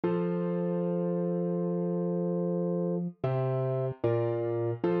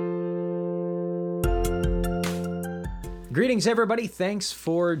Greetings, everybody. Thanks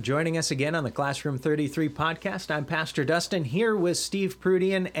for joining us again on the Classroom 33 podcast. I'm Pastor Dustin here with Steve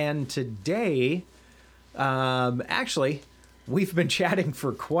Prudian, and today, actually, we've been chatting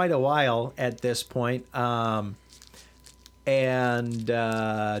for quite a while at this point, and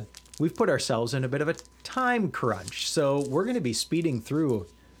we've put ourselves in a bit of a time crunch. So we're going to be speeding through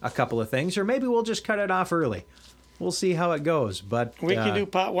a couple of things, or maybe we'll just cut it off early. We'll see how it goes. But we can do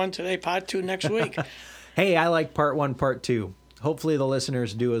part one today, part two next week. Hey, I like part one, part two. Hopefully the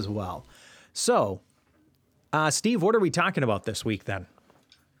listeners do as well. So, Steve, what are we talking about this week then?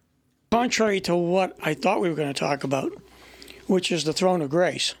 Contrary to what I thought we were going to talk about, which is the throne of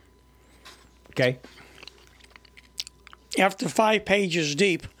grace. Okay. After 5 pages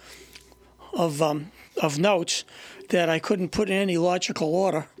deep of notes that I couldn't put in any logical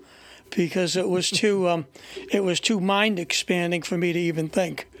order because it was too mind expanding for me to even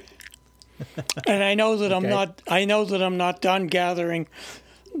think. And I know that I'm not done gathering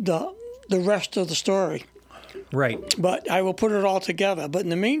the rest of the story. Right. But I will put it all together. But in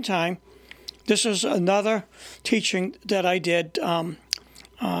the meantime, this is another teaching that I did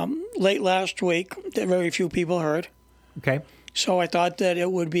late last week that very few people heard. Okay. So I thought that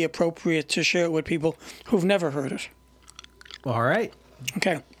it would be appropriate to share it with people who've never heard it. All right.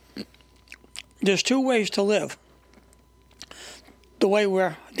 Okay. There's 2 ways to live. The way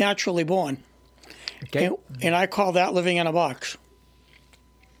we're naturally born. Okay. And I call that living in a box.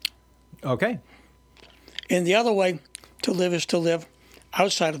 Okay. And the other way to live is to live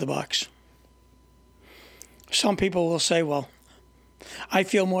outside of the box. Some people will say, well, I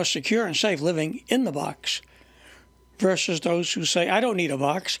feel more secure and safe living in the box, versus those who say, I don't need a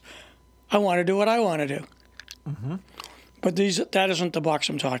box. I want to do what I want to do. Mm-hmm. But that isn't the box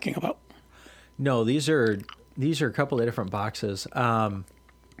I'm talking about. No, these are a couple of different boxes.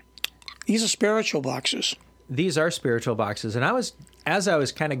 These are spiritual boxes. These are spiritual boxes. And as I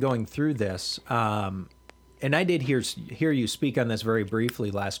was kind of going through this, and I did hear you speak on this very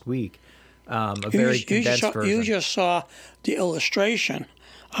briefly last week, condensed version. You just saw the illustration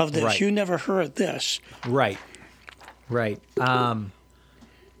of this. Right. You never heard this. Right. Right. But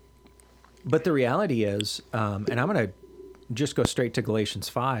the reality is, and I'm going to just go straight to Galatians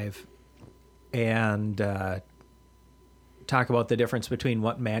 5 and talk about the difference between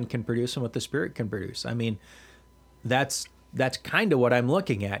what man can produce and what the Spirit can produce. I mean, that's kind of what I'm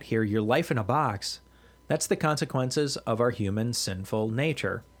looking at here. Your life in a box, that's the consequences of our human sinful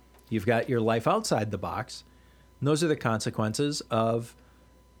nature. You've got your life outside the box, and those are the consequences of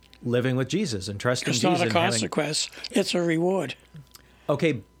living with Jesus and trusting Jesus. It's not a consequence, it's a reward.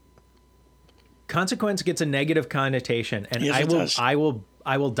 Okay. Consequence gets a negative connotation, and yes, I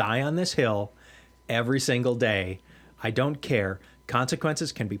will die on this hill every single day. I don't care.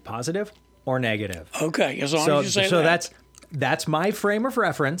 Consequences can be positive or negative. Okay, as long as you say that. So that's my frame of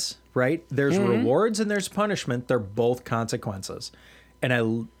reference, right? There's rewards and there's punishment. They're both consequences. And I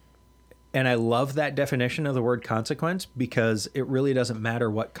love that definition of the word consequence because it really doesn't matter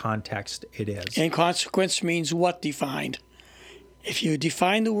what context it is. And consequence means what defined? If you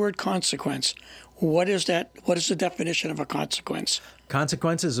define the word consequence, what is that? What is the definition of a consequence?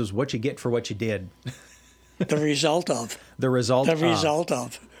 Consequences is what you get for what you did. The result of. The result of.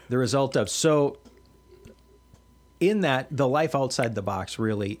 The result of. So in that, the life outside the box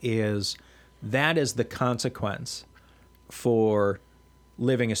really is the consequence for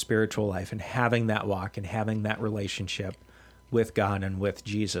living a spiritual life and having that walk and having that relationship with God and with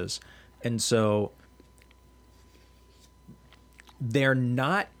Jesus. And so they're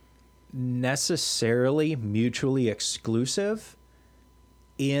not necessarily mutually exclusive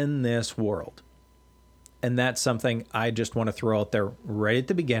in this world. And that's something I just want to throw out there right at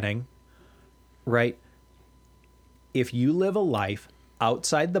the beginning, right? If you live a life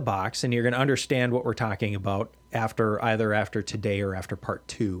outside the box, and you're going to understand what we're talking about either after today or after part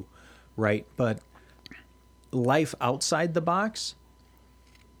 2, right? But life outside the box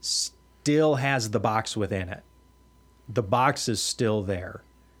still has the box within it. The box is still there.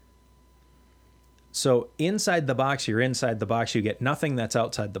 So inside the box, you're inside the box. You get nothing that's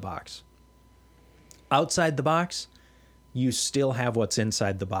outside the box. Outside the box, you still have what's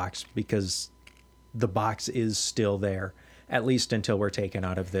inside the box because the box is still there, at least until we're taken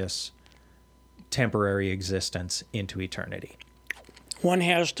out of this temporary existence into eternity. One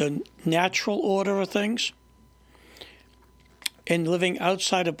has the natural order of things, and living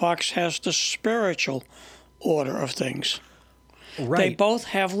outside a box has the spiritual order of things. Right. They both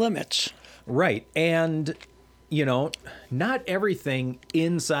have limits. Right. And, not everything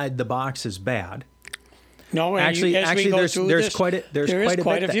inside the box is bad. No, and actually, there's quite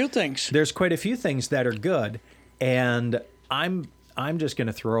a few things. There's quite a few things that are good, And I'm just going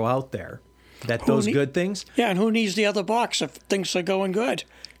to throw out there that those good things. Yeah, and who needs the other box if things are going good?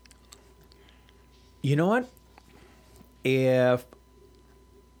 You know what? If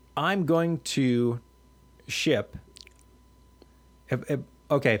I'm going to ship,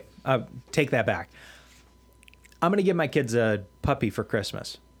 okay, take that back. I'm going to give my kids a puppy for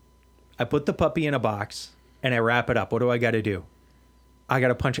Christmas. I put the puppy in a box and I wrap it up. What do I got to do? I got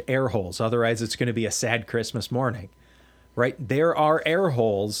to punch air holes. Otherwise, it's going to be a sad Christmas morning, right? There are air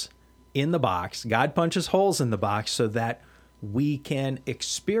holes in the box. God punches holes in the box so that we can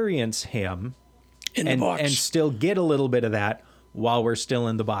experience him In the box. and still get a little bit of that while we're still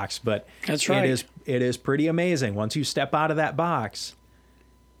in the box. But That's right. It is pretty amazing. Once you step out of that box,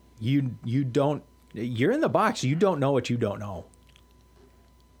 you're in the box. You don't know what you don't know.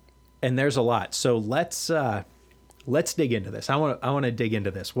 And there's a lot. So let's dig into this. I want to dig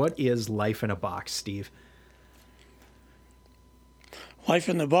into this. What is life in a box, Steve? Life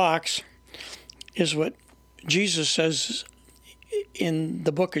in the box is what Jesus says in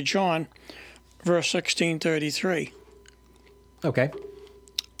the book of John, verse 16:33. Okay.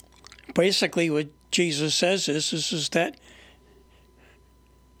 Basically, what Jesus says is that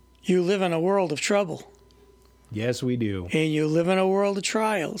you live in a world of trouble. Yes, we do. And you live in a world of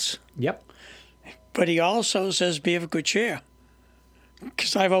trials. Yep. But he also says, be of good cheer,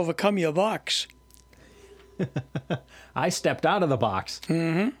 because I've overcome your box. I stepped out of the box.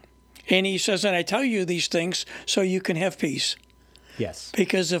 Mm-hmm. And he says, and I tell you these things so you can have peace. Yes.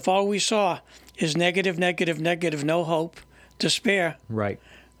 Because if all we saw is negative, negative, negative, no hope, despair, Right.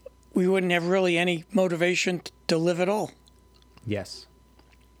 we wouldn't have really any motivation to live at all. Yes.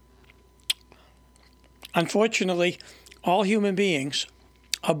 Unfortunately, all human beings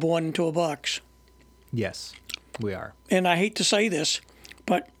are born into a box. Yes, we are. And I hate to say this,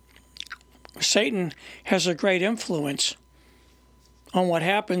 but Satan has a great influence on what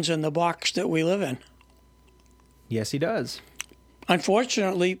happens in the box that we live in. Yes, he does.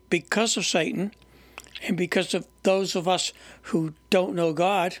 Unfortunately, because of Satan and because of those of us who don't know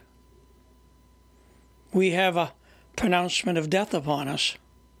God, we have a pronouncement of death upon us.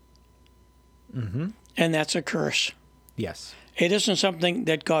 Mm-hmm. And that's a curse. Yes. It isn't something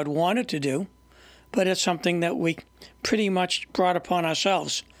that God wanted to do, but it's something that we pretty much brought upon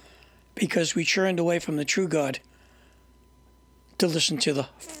ourselves because we turned away from the true God to listen to the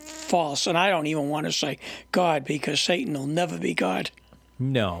false. And I don't even want to say God because Satan will never be God.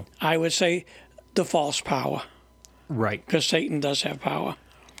 No. I would say the false power. Right. Because Satan does have power.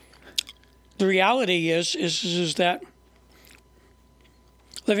 The reality is that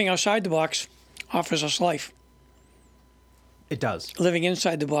living outside the box offers us life. It does. Living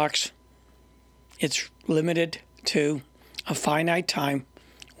inside the box, it's limited to a finite time,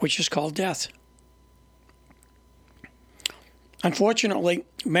 which is called death. Unfortunately,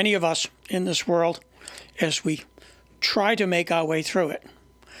 many of us in this world, as we try to make our way through it,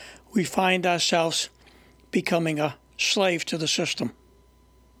 we find ourselves becoming a slave to the system.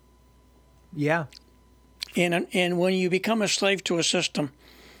 Yeah. And when you become a slave to a system,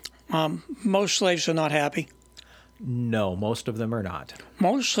 most slaves are not happy. No, most of them are not.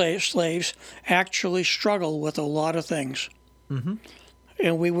 Most slaves actually struggle with a lot of things. Mm-hmm.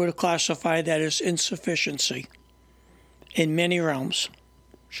 And we would classify that as insufficiency in many realms.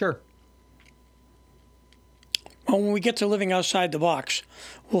 Sure. Well, when we get to living outside the box,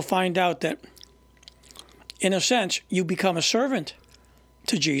 we'll find out that, in a sense, you become a servant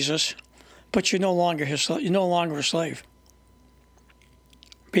to Jesus, but you're no longer a slave.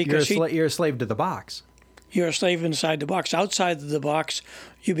 Because you're a slave to the box. You're a slave inside the box. Outside of the box,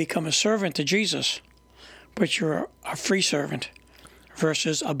 you become a servant to Jesus, but you're a free servant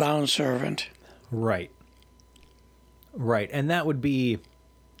versus a bound servant. Right. Right. And that would be,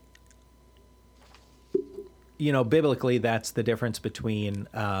 biblically, that's the difference between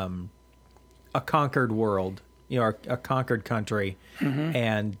a conquered world, a conquered country, Mm-hmm.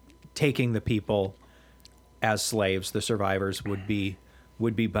 and taking the people as slaves. The survivors would be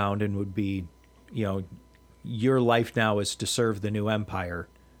bound and would be, your life now is to serve the new empire,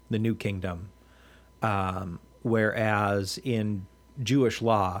 the new kingdom. Whereas in Jewish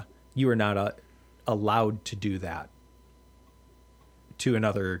law, you are not allowed to do that to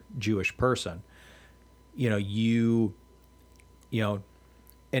another Jewish person. An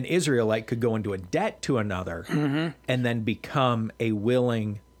Israelite could go into a debt to another Mm-hmm. and then become a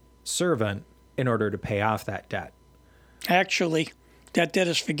willing servant in order to pay off that debt. Actually, that debt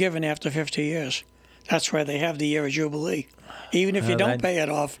is forgiven after 50 years. That's why they have the year of Jubilee. Even if you don't pay it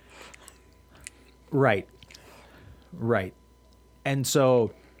off. Right. Right. And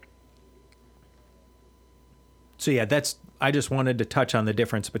so So yeah, I just wanted to touch on the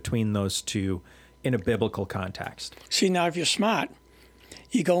difference between those two in a biblical context. See, now if you're smart,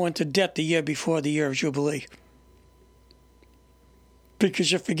 you go into debt the year before the year of Jubilee.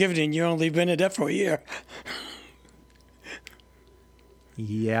 Because you're forgiven and you've only been in debt for a year.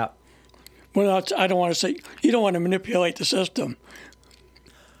 Yeah. Well, I don't want to say, you don't want to manipulate the system.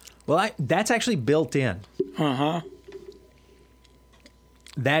 Well, that's actually built in. Uh-huh.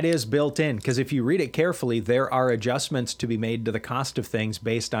 That is built in, because if you read it carefully, there are adjustments to be made to the cost of things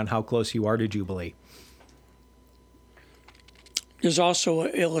based on how close you are to Jubilee. There's also an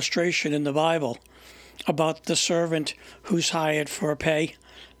illustration in the Bible about the servant who's hired for pay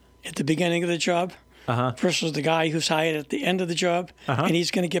at the beginning of the job versus the guy who's hired at the end of the job, and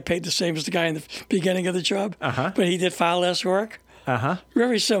he's going to get paid the same as the guy in the beginning of the job, but he did far less work.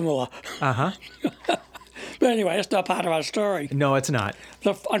 Very similar. But anyway, that's not part of our story. No, it's not.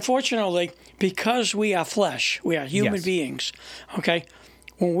 Unfortunately, because we are flesh, we are human beings, okay?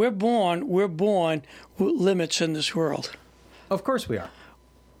 When we're born with limits in this world. Of course we are.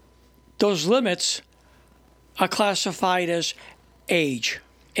 Those limits are classified as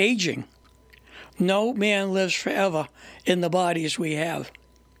aging. No man lives forever in the bodies we have.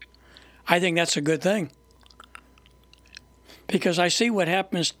 I think that's a good thing. Because I see what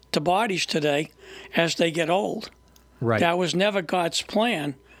happens to bodies today as they get old. Right. That was never God's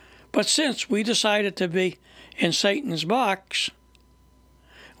plan. But since we decided to be in Satan's box,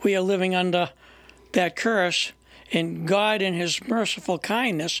 we are living under that curse. And God, in his merciful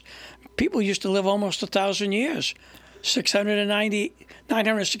kindness, people used to live almost 1,000 years.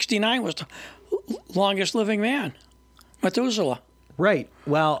 969 was the longest living man, Methuselah. Right.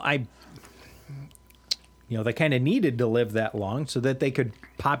 Well, they kind of needed to live that long so that they could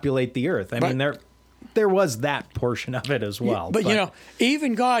populate the earth. I mean, there was that portion of it as well. But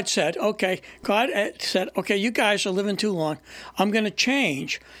even God said, okay, you guys are living too long. I'm going to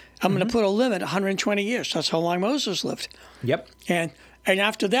change. I'm going to put a limit, 120 years. That's how long Moses lived. Yep. And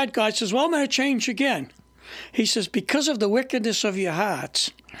after that, God says, well, I'm going to change again. He says, because of the wickedness of your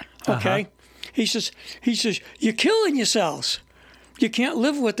hearts, okay? He says, you're killing yourselves. You can't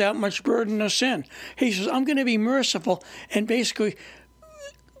live with that much burden of sin. He says, I'm going to be merciful and basically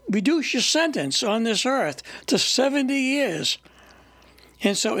reduce your sentence on this earth to 70 years.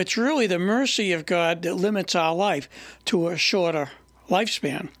 And so it's really the mercy of God that limits our life to a shorter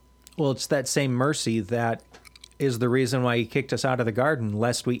lifespan. Well, it's that same mercy that is the reason why he kicked us out of the garden,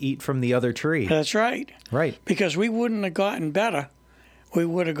 lest we eat from the other tree. That's right. Right. Because we wouldn't have gotten better. We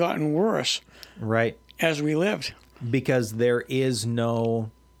would have gotten worse. Right. As we lived. Because there is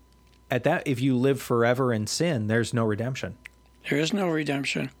no, if you live forever in sin, there's no redemption. There is no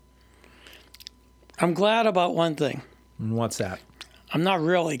redemption. I'm glad about one thing. And what's that? I'm not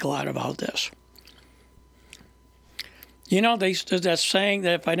really glad about this. There's that saying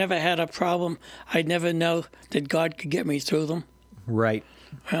that if I never had a problem, I'd never know that God could get me through them. Right.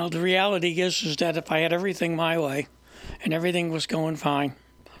 Well, the reality is that if I had everything my way and everything was going fine,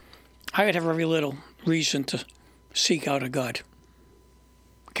 I would have very little reason to seek out a God.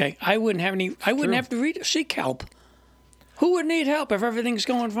 Okay, I wouldn't have to seek help. Who would need help if everything's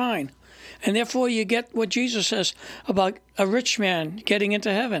going fine? And therefore you get what Jesus says about a rich man getting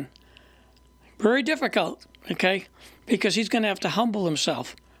into heaven. Very difficult, okay? Because he's going to have to humble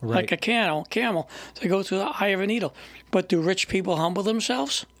himself like a camel to go through the eye of a needle. But do rich people humble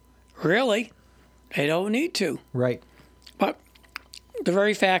themselves? Really? They don't need to. Right. But the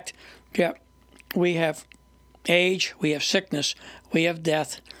very fact that we have age, we have sickness, we have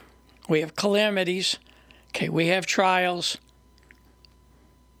death, we have calamities, okay, we have trials.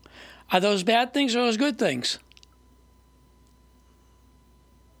 Are those bad things or those good things?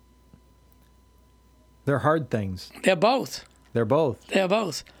 They're hard things. They're both. They're both. They're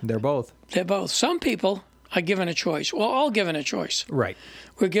both. They're both. They're both. Some people are given a choice. We're all given a choice. Right.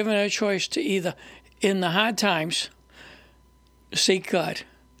 We're given a choice to either, in the hard times, seek God,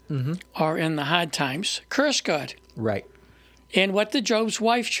 or in the hard times, curse God. Right. And what did Job's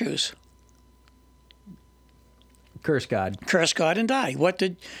wife choose? Curse God. Curse God and die. What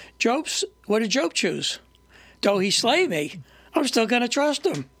did Job choose? Though he slay me, I'm still going to trust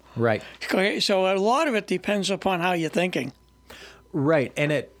him. Right. Okay, so a lot of it depends upon how you're thinking. Right.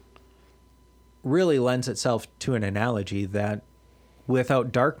 And it really lends itself to an analogy that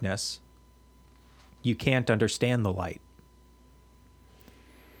without darkness, you can't understand the light.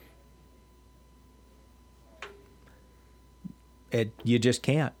 You just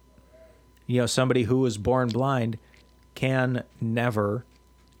can't. Somebody who was born blind can never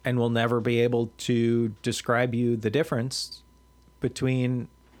and will never be able to describe you the difference between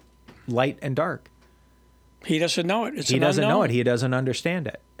light and dark. He doesn't know it. It's He an doesn't know unknown. it. He doesn't understand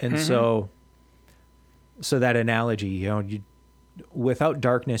it. And so that analogy, without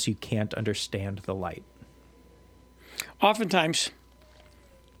darkness, you can't understand the light. Oftentimes,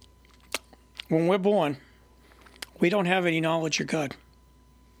 when we're born, we don't have any knowledge of God.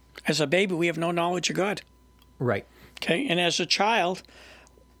 As a baby, we have no knowledge of God. Right. Okay, and as a child,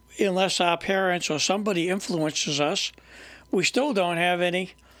 unless our parents or somebody influences us, we still don't have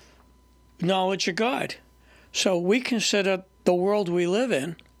any knowledge of God. So we consider the world we live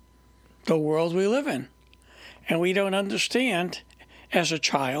in the world we live in. And we don't understand, as a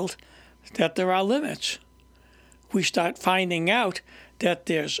child, that there are limits. We start finding out that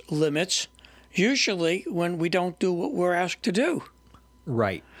there's limits, usually when we don't do what we're asked to do.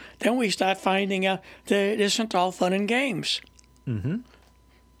 Right. Then we start finding out that it isn't all fun and games. Mm-hmm.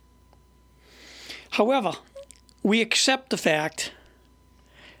 However, we accept the fact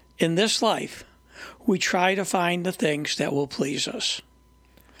in this life, we try to find the things that will please us.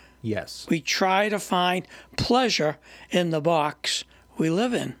 Yes. We try to find pleasure in the box we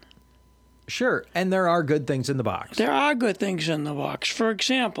live in. Sure. And there are good things in the box. There are good things in the box. For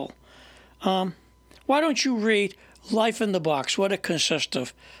example, why don't you read Life in the Box, what it consists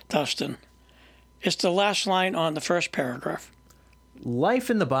of, Dustin? It's the last line on the first paragraph. Life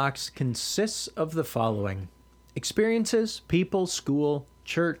in the box consists of the following: experiences, people, school,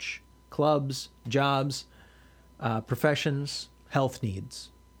 church, clubs, jobs, professions, health needs.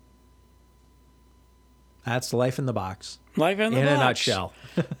 That's life in the box. Life in the box. In a nutshell.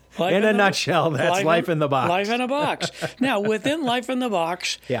 Life In a nutshell, that's life in the box. Life in a box. Now, within life in the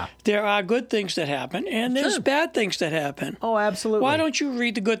box, Yeah. there are good things that happen, and there's Sure. bad things that happen. Oh, absolutely. Why don't you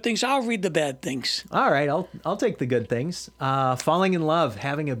read the good things? I'll read the bad things. All right, I'll take the good things. Falling in love,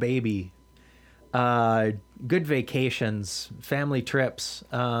 having a baby, good vacations, family trips,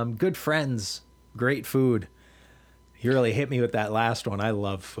 good friends, great food. You really hit me with that last one. I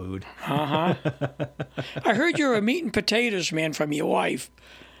love food. I heard you're a meat and potatoes man from your wife.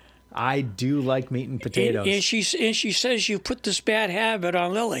 I do like meat and potatoes. And she says you put this bad habit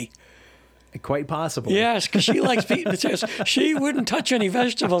on Lily. Quite possibly. Yes, because she likes meat and potatoes. She wouldn't touch any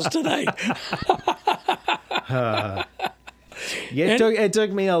vegetables today. It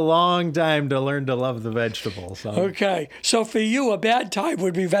took me a long time to learn to love the vegetables. So. Okay, so for you, a bad time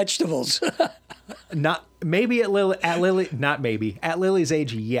would be vegetables. Not maybe at Lily's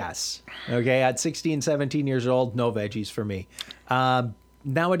age, yes. Okay, at 16, 17 years old, no veggies for me.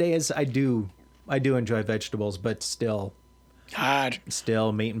 Nowadays, I do enjoy vegetables, but still meat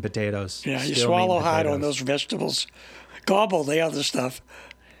and potatoes. Yeah, you Still swallow meat and hard on potatoes. those vegetables. Gobble the other stuff.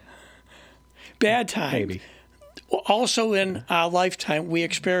 Bad time. Maybe. Also in our lifetime, we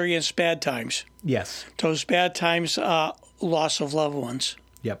experience bad times. Yes. Those bad times are loss of loved ones,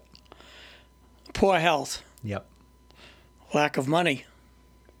 Yep. poor health, Yep. lack of money,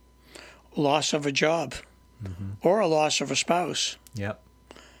 loss of a job, or a loss of a spouse, Yep.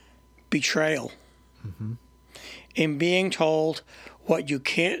 betrayal, and being told what you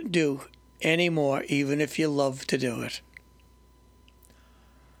can't do anymore, even if you love to do it.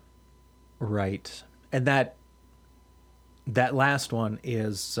 Right. And that last one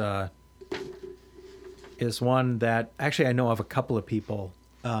is one that actually I know of a couple of people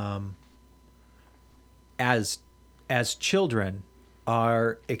as children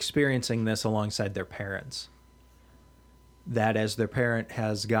are experiencing this alongside their parents. That as their parent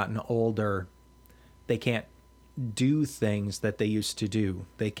has gotten older, they can't do things that they used to do.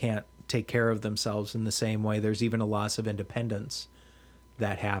 They can't take care of themselves in the same way. There's even a loss of independence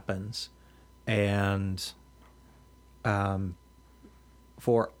that happens. And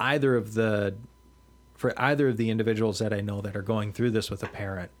for either of the individuals that I know that are going through this with a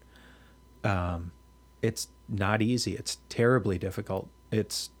parent, it's not easy. It's terribly difficult.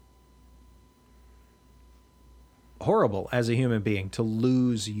 It's horrible as a human being to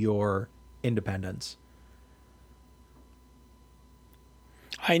lose your independence.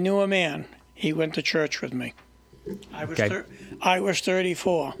 I knew a man. He went to church with me. I was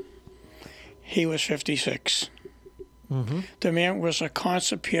 34. He was 56. The man was a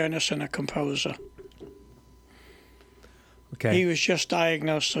concert pianist and a composer. Okay. He was just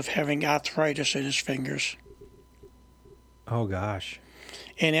diagnosed of having arthritis in his fingers. Oh gosh.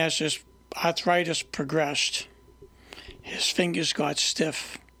 And as his arthritis progressed, his fingers got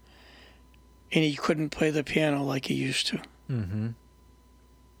stiff and he couldn't play the piano like he used to. Mm-hmm.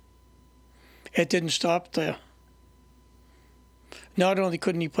 It didn't stop there. Not only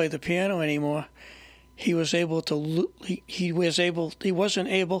couldn't he play the piano anymore, he wasn't able to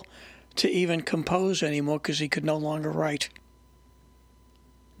even compose anymore because he could no longer write.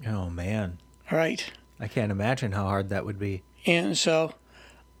 Oh man. Right. I can't imagine how hard that would be. And so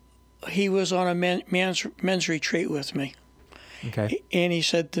he was on a men's retreat with me. Okay. And he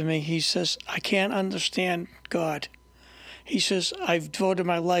said to me, he says, I can't understand God. He says, I've devoted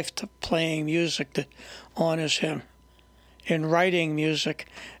my life to playing music that honors him and writing music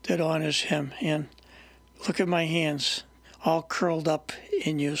that honors him. And look at my hands, all curled up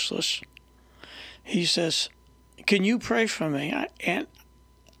and useless. He says, can you pray for me? And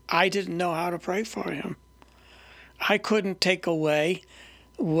I didn't know how to pray for him. I couldn't take away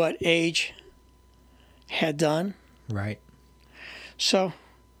what age had done. Right. So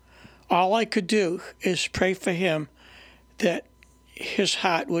all I could do is pray for him that his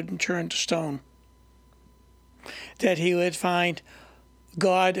heart wouldn't turn to stone, that he would find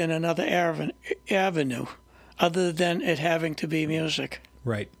God in another avenue other than it having to be music.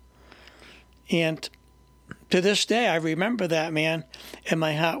 Right. And to this day, I remember that man, and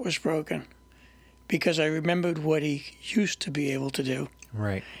my heart was broken because I remembered what he used to be able to do.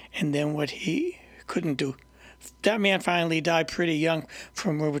 Right. And then what he couldn't do. That man finally died pretty young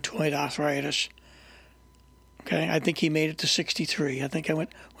from rheumatoid arthritis. Okay, I think he made it to 63. I think I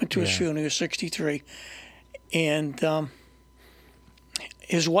went to his funeral. He was 63, and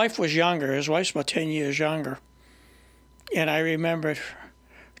his wife was younger. His wife's about 10 years younger. And I remember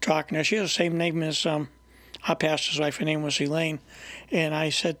talking to her. She has the same name as our pastor's wife. Her name was Elaine. And I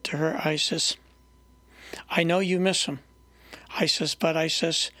said to her, I says, I know you miss him. I says, but I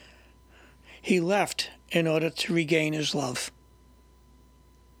says, he left in order to regain his love.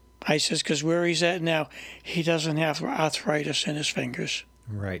 I says, because where he's at now, he doesn't have arthritis in his fingers.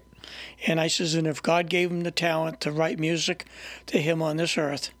 Right. And I says, and if God gave him the talent to write music to him on this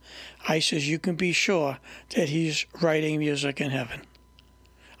earth, I says, you can be sure that he's writing music in heaven.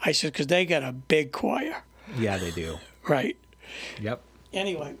 I said, because they got a big choir. Yeah, they do. Right. Yep.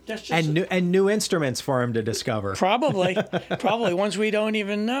 Anyway, that's just... And new instruments for him to discover. Probably ones we don't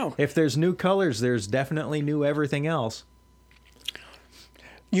even know. If there's new colors, there's definitely new everything else.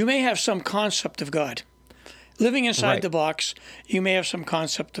 You may have some concept of God. Living inside Right. the box, you may have some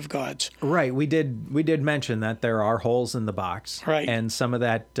concept of God's. Right. We did mention that there are holes in the box. Right. And some of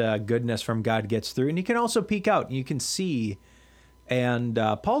that goodness from God gets through. And you can also peek out and you can see. And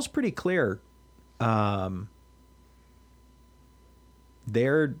Paul's pretty clear.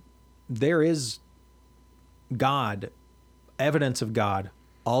 There is God, evidence of God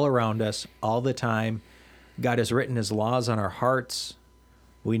all around us all the time. God has written his laws on our hearts.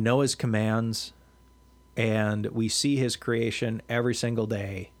 We know his commands, and we see his creation every single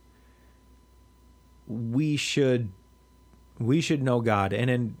day. We should know God,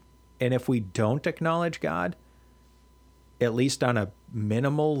 and if we don't acknowledge God, at least on a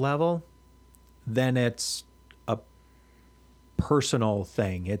minimal level, then it's a personal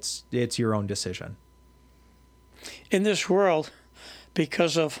thing. It's your own decision. In this world,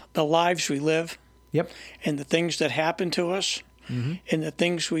 because of the lives we live, Yep. and the things that happen to us, and the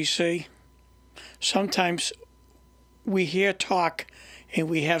things we see, sometimes we hear talk and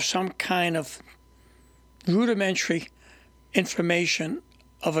we have some kind of rudimentary information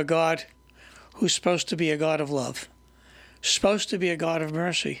of a God who's supposed to be a God of love, supposed to be a God of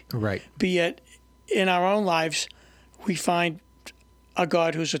mercy. Right. But yet, in our own lives, we find a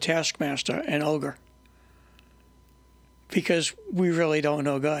God who's a taskmaster, an ogre, because we really don't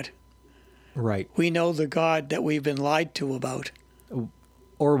know God. Right. We know the God that we've been lied to about.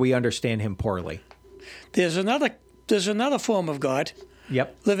 Or we understand him poorly. There's another form of God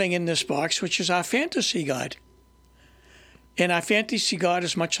Yep. living in this box, which is our fantasy God. And our fantasy God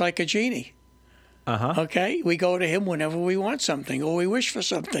is much like a genie. Uh-huh. Okay? We go to him whenever we want something or we wish for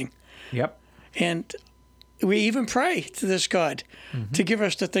something. Yep. And we even pray to this God to give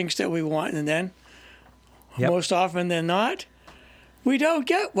us the things that we want. And then, most often than not, we don't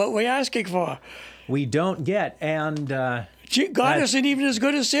get what we're asking for. We don't get, and God isn't even as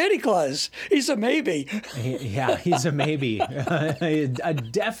good as Santa Claus. He's a maybe. he's a maybe. A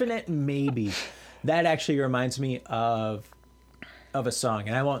definite maybe. That actually reminds me of a song,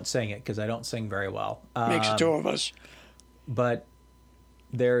 and I won't sing it because I don't sing very well. Makes two of us. But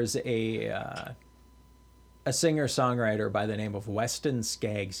there's a singer-songwriter by the name of Weston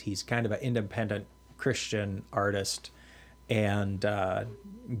Skaggs. He's kind of an independent Christian artist. And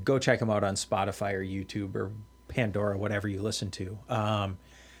go check him out on Spotify or YouTube or Pandora, whatever you listen to.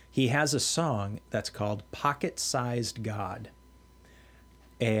 He has a song that's called Pocket-Sized God.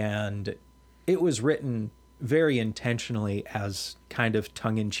 And it was written very intentionally as kind of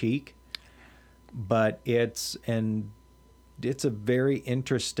tongue-in-cheek. But it's a very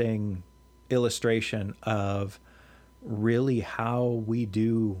interesting illustration of really how we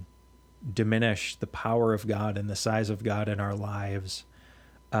do diminish the power of God and the size of God in our lives,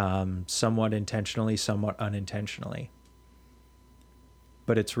 somewhat intentionally, somewhat unintentionally.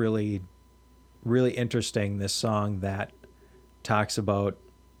 But it's really, really interesting, this song that talks about,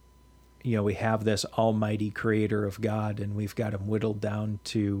 we have this almighty creator of God, and we've got him whittled down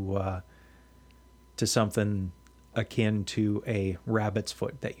to something akin to a rabbit's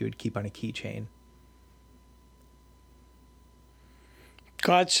foot that you would keep on a keychain.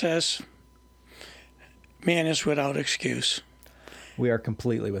 God says man is without excuse. We are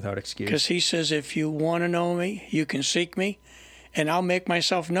completely without excuse. Because he says, if you want to know me, you can seek me, and I'll make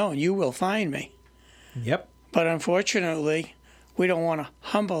myself known. You will find me. Yep. But unfortunately, we don't want to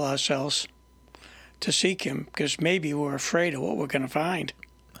humble ourselves to seek him because maybe we're afraid of what we're going to find.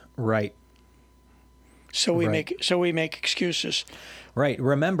 Right. So we make excuses. Right.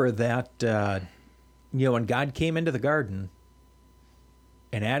 Remember that when God came into the garden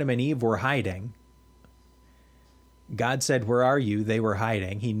and Adam and Eve were hiding, God said, "Where are you?" They were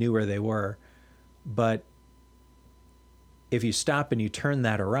hiding. He knew where they were. But if you stop and you turn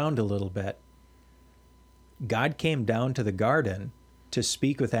that around a little bit, God came down to the garden to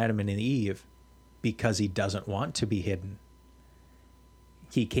speak with Adam and Eve because he doesn't want to be hidden.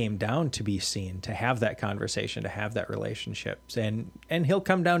 He came down to be seen, to have that conversation, to have that relationship. And he'll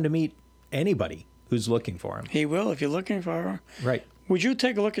come down to meet anybody who's looking for him. He will if you're looking for him. Right. Would you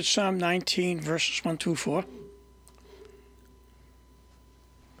take a look at Psalm 19, verses 1 through 4?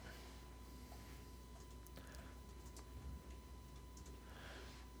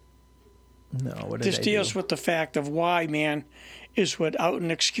 No, what did This I deals do? with the fact of why man is without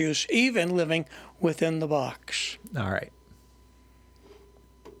an excuse, even living within the box. All right.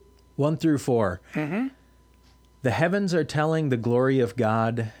 1 through 4. Mm-hmm. The heavens are telling the glory of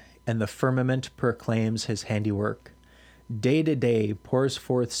God, and the firmament proclaims his handiwork. Day to day pours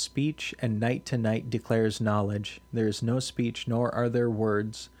forth speech, and night to night declares knowledge. There is no speech, nor are there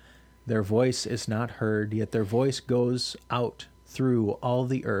words. Their voice is not heard, yet their voice goes out through all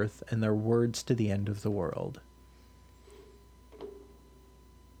the earth, and their words to the end of the world.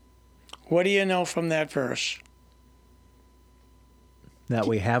 What do you know from that verse? That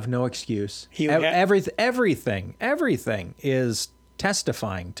we have no excuse. You Everything is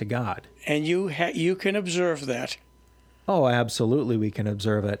testifying to God. And you can observe that. Oh, absolutely, we can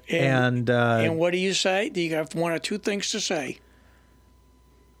observe it. And what do you say? Do you have one or two things to say?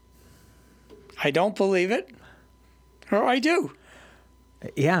 I don't believe it, or I do.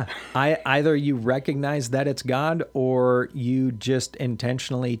 Yeah, either you recognize that it's God, or you just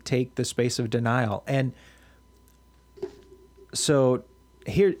intentionally take the space of denial. And so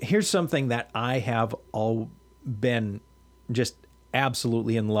here's something that I have all been just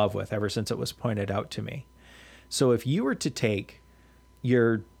absolutely in love with ever since it was pointed out to me. So if you were to take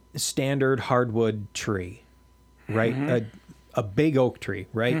your standard hardwood tree, right, Mm-hmm. a big oak tree,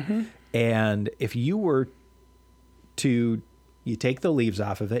 right, Mm-hmm. and if you were to you take the leaves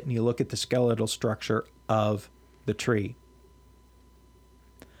off of it and you look at the skeletal structure of the tree,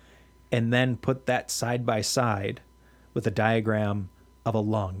 and then put that side by side with a diagram of a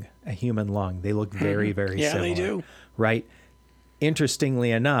lung, a human lung. They look very, very similar. Yeah, they do. Right?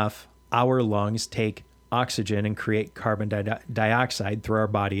 Interestingly enough, our lungs take oxygen and create carbon dioxide through our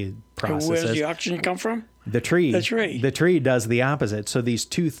body processes. And where does the oxygen come from? The tree. The tree. The tree does the opposite. So these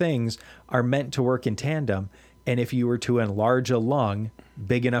two things are meant to work in tandem. And if you were to enlarge a lung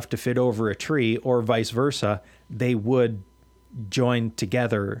big enough to fit over a tree, or vice versa, they would join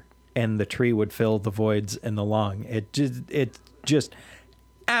together and the tree would fill the voids in the lung. It's just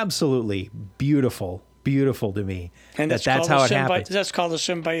absolutely beautiful to me. And that's how it happens. That's called a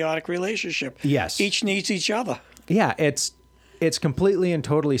symbiotic relationship. Yes. Each needs each other. Yeah, it's completely and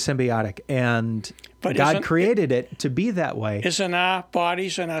totally symbiotic. And But God created it to be that way. Isn't our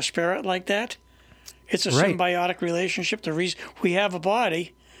bodies and our spirit like that? It's a Right. symbiotic relationship. The reason we have a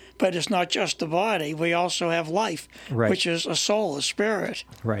body, but it's not just the body. We also have life, Right. which is a soul, a spirit.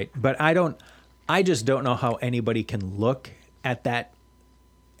 Right. But I just don't know how anybody can look at that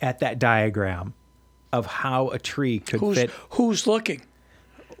diagram of how a tree could fit. Who's looking?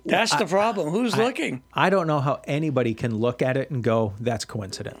 That's the problem. Who's looking? I don't know how anybody can look at it and go, that's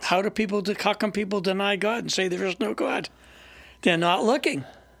coincidence. How come people deny God and say there is no God? They're not looking.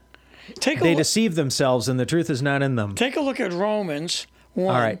 They deceive themselves and the truth is not in them. Take a look at Romans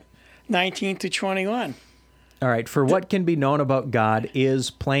 1, All right. 19 to 21. All right. For what can be known about God is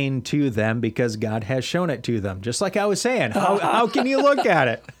plain to them because God has shown it to them. Just like I was saying, how can you look at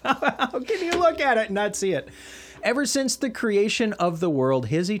it? How can you look at it and not see it? Ever since the creation of the world,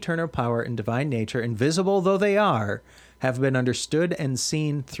 his eternal power and divine nature, invisible though they are, have been understood and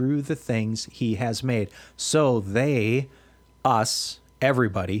seen through the things he has made. So they, us,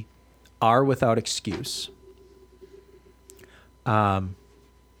 everybody, are without excuse. One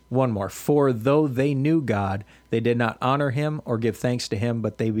more. For though they knew God, they did not honor him or give thanks to him,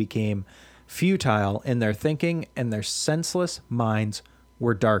 but they became futile in their thinking, and their senseless minds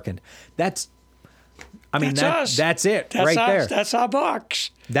were darkened. That's us. That's it. That's right us. there. That's our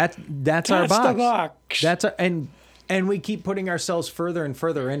box. That's our box. The box. That's and we keep putting ourselves further and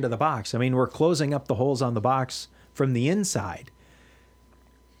further into the box. I mean, we're closing up the holes on the box from the inside.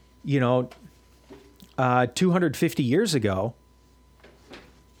 250 years ago,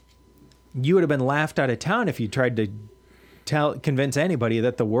 you would have been laughed out of town if you tried to convince anybody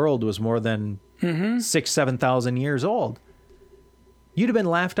that the world was more than 7,000 years old. You'd have been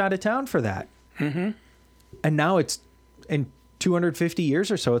laughed out of town for that. Mm-hmm. And now it's, in 250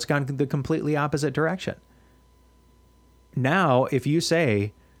 years or so, it's gone the completely opposite direction. Now, if you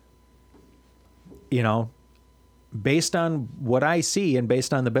say, based on what I see and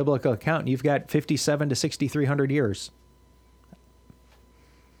based on the biblical account, you've got 57 to 6,300 years.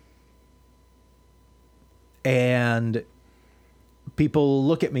 And people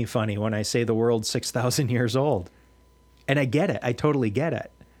look at me funny when I say the world's 6,000 years old. And I get it. I totally get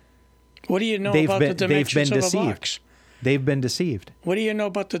it. What do you know about the dimensions of a box? They've been deceived. What do you know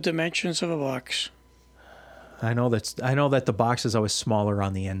about the dimensions of a box? I know that the box is always smaller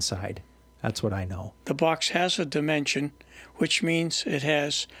on the inside. That's what I know. The box has a dimension, which means it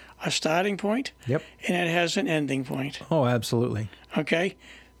has a starting point. Yep. And it has an ending point. Oh, absolutely. Okay?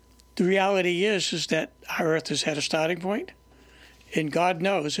 The reality is that our Earth has had a starting point, and God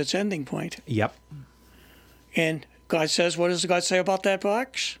knows its ending point. Yep. And God says, what does God say about that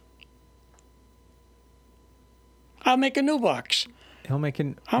box? I'll make a new box. I'll make a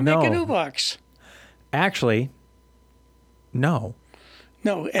new box. Actually, no.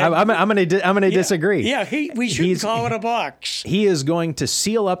 No. I'm gonna disagree. Yeah, we shouldn't call it a box. He is going to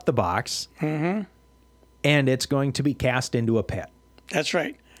seal up the box, mm-hmm. and it's going to be cast into a pit. That's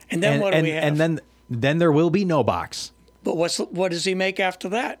right. And then what do we have? And then there will be no box. But what does he make after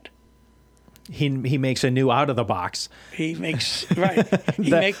that? He makes a new out of the box. He makes right.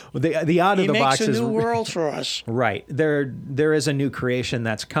 The out of the box is a new world for us. Right. There is a new creation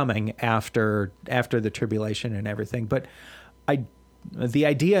that's coming after the tribulation and everything. But the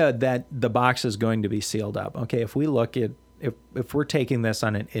idea that the box is going to be sealed up. Okay, if we look at if we're taking this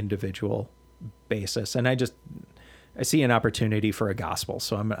on an individual basis, and I see an opportunity for a gospel,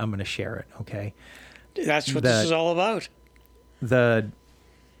 so I'm going to share it. Okay. That's what this is all about.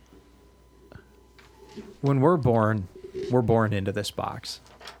 When we're born into this box.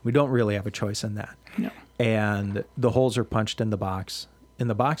 We don't really have a choice in that. No. And the holes are punched in the box, and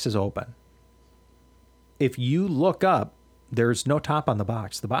the box is open. If you look up, there's no top on the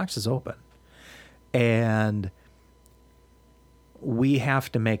box. The box is open. And we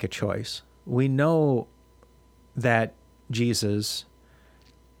have to make a choice. We know that Jesus,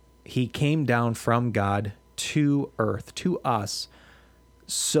 he came down from God to earth, to us,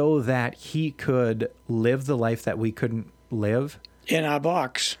 so that he could live the life that we couldn't live. In our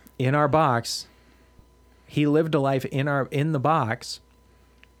box. In our box. He lived a life in the box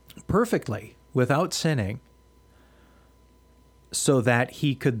perfectly, without sinning, so that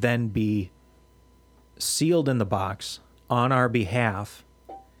he could then be sealed in the box on our behalf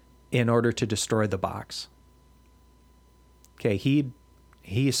in order to destroy the box. Okay,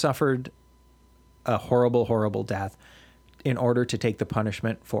 he suffered a horrible, horrible death in order to take the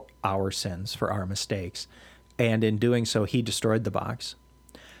punishment for our sins, for our mistakes. And in doing so, he destroyed the box.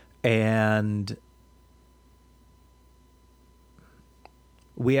 And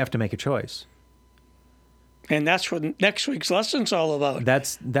we have to make a choice. And that's what next week's lesson's all about.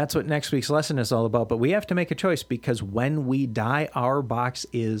 That's what next week's lesson is all about. But we have to make a choice, because when we die, our box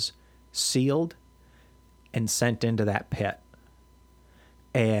is sealed and sent into that pit.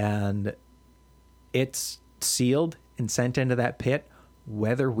 And it's sealed and sent into that pit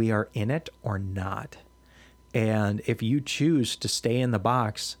whether we are in it or not. And if you choose to stay in the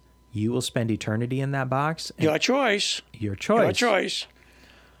box, you will spend eternity in that box. Your choice. Your choice. Your choice.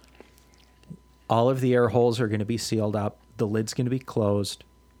 All of the air holes are going to be sealed up. The lid's going to be closed.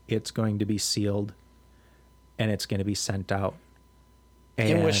 It's going to be sealed. And it's going to be sent out.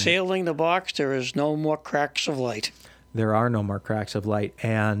 And we're sealing the box. There is no more cracks of light. There are no more cracks of light.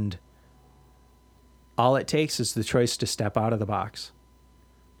 And all it takes is the choice to step out of the box.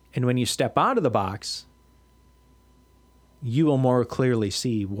 And when you step out of the box, you will more clearly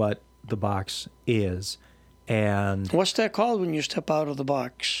see what the box is And What's that called when you step out of the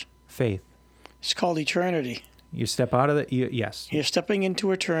box? faith. It's called eternity. You step out of yes. You're stepping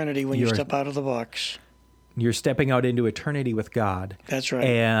into eternity when you You're- step out of the box. You're stepping out into eternity with God. That's right.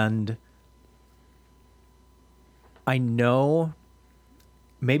 And I know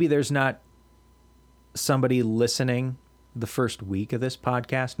maybe there's not somebody listening the first week of this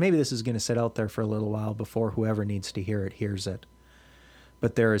podcast. Maybe this is going to sit out there for a little while before whoever needs to hear it hears it.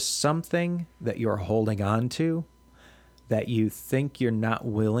 But there is something that you're holding on to that you think you're not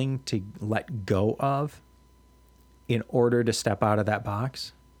willing to let go of in order to step out of that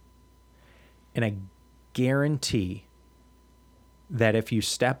box. And I guarantee that if you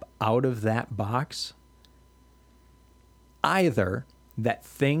step out of that box, either that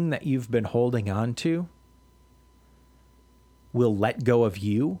thing that you've been holding on to will let go of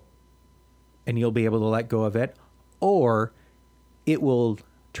you and you'll be able to let go of it, or it will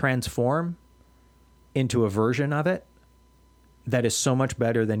transform into a version of it that is so much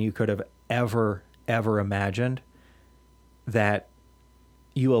better than you could have ever imagined that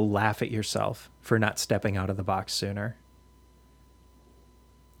you will laugh at yourself for not stepping out of the box sooner.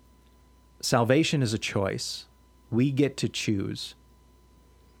 Salvation is a choice. We get to choose.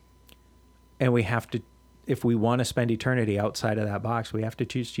 And we have to, if we want to spend eternity outside of that box, we have to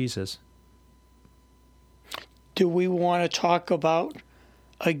choose Jesus. Do we want to talk about,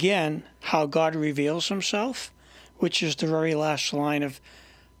 again, how God reveals himself, which is the very last line of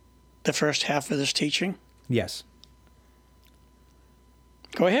the first half of this teaching? Yes.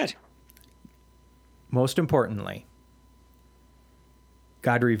 Go ahead. Most importantly,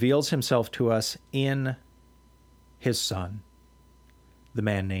 God reveals himself to us in his Son, the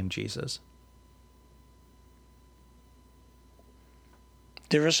man named Jesus.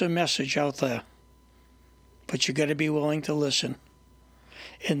 There is a message out there, but you got to be willing to listen.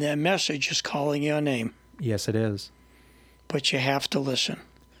 And that message is calling your name, Yes, it is. but you have to listen.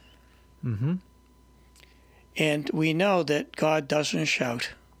 Mm-hmm. And we know that God doesn't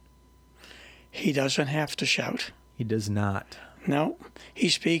shout. He doesn't have to shout. He does not. No, he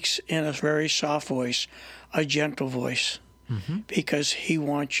speaks in a very soft voice, a gentle voice, because he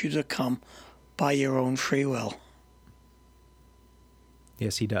wants you to come by your own free will.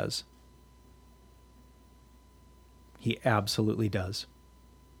 Yes, he does. He absolutely does.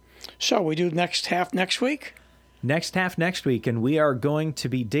 So we do next half next week? Next half next week, and we are going to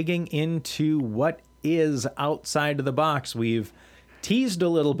be digging into what is outside of the box. We've teased a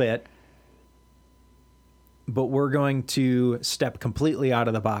little bit, but we're going to step completely out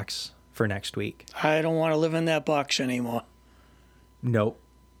of the box for next week. I don't want to live in that box anymore. Nope.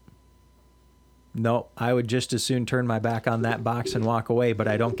 No, I would just as soon turn my back on that box and walk away, but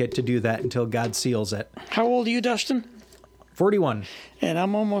I don't get to do that until God seals it. How old are you, Dustin? 41. And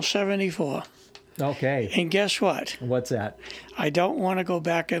I'm almost 74. Okay. And guess what? What's that? I don't want to go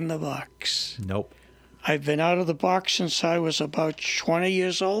back in the box. Nope. I've been out of the box since I was about 20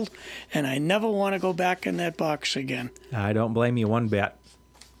 years old, and I never want to go back in that box again. I don't blame you one bit.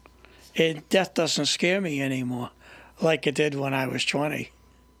 And death doesn't scare me anymore like it did when I was 20.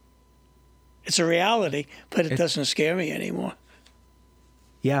 It's a reality, but it doesn't scare me anymore.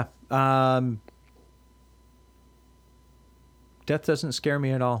 Yeah. Death doesn't scare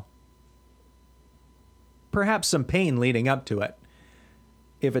me at all. Perhaps some pain leading up to it,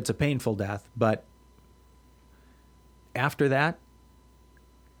 if it's a painful death, but after that,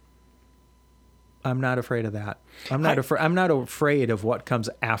 I'm not afraid of that. I'm not afraid of what comes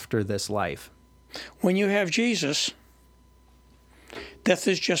after this life. When you have Jesus, death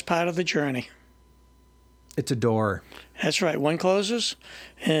is just part of the journey. It's a door. That's right. One closes,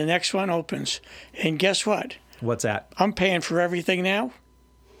 and the next one opens. And guess what? What's that? I'm paying for everything now.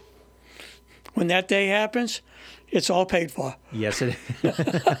 When that day happens, it's all paid for. Yes, it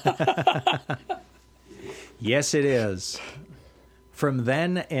Yes, it is. From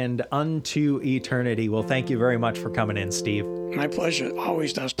then and unto eternity. Well, thank you very much for coming in, Steve. My pleasure.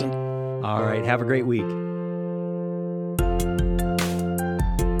 Always, Dustin. All right. Have a great week.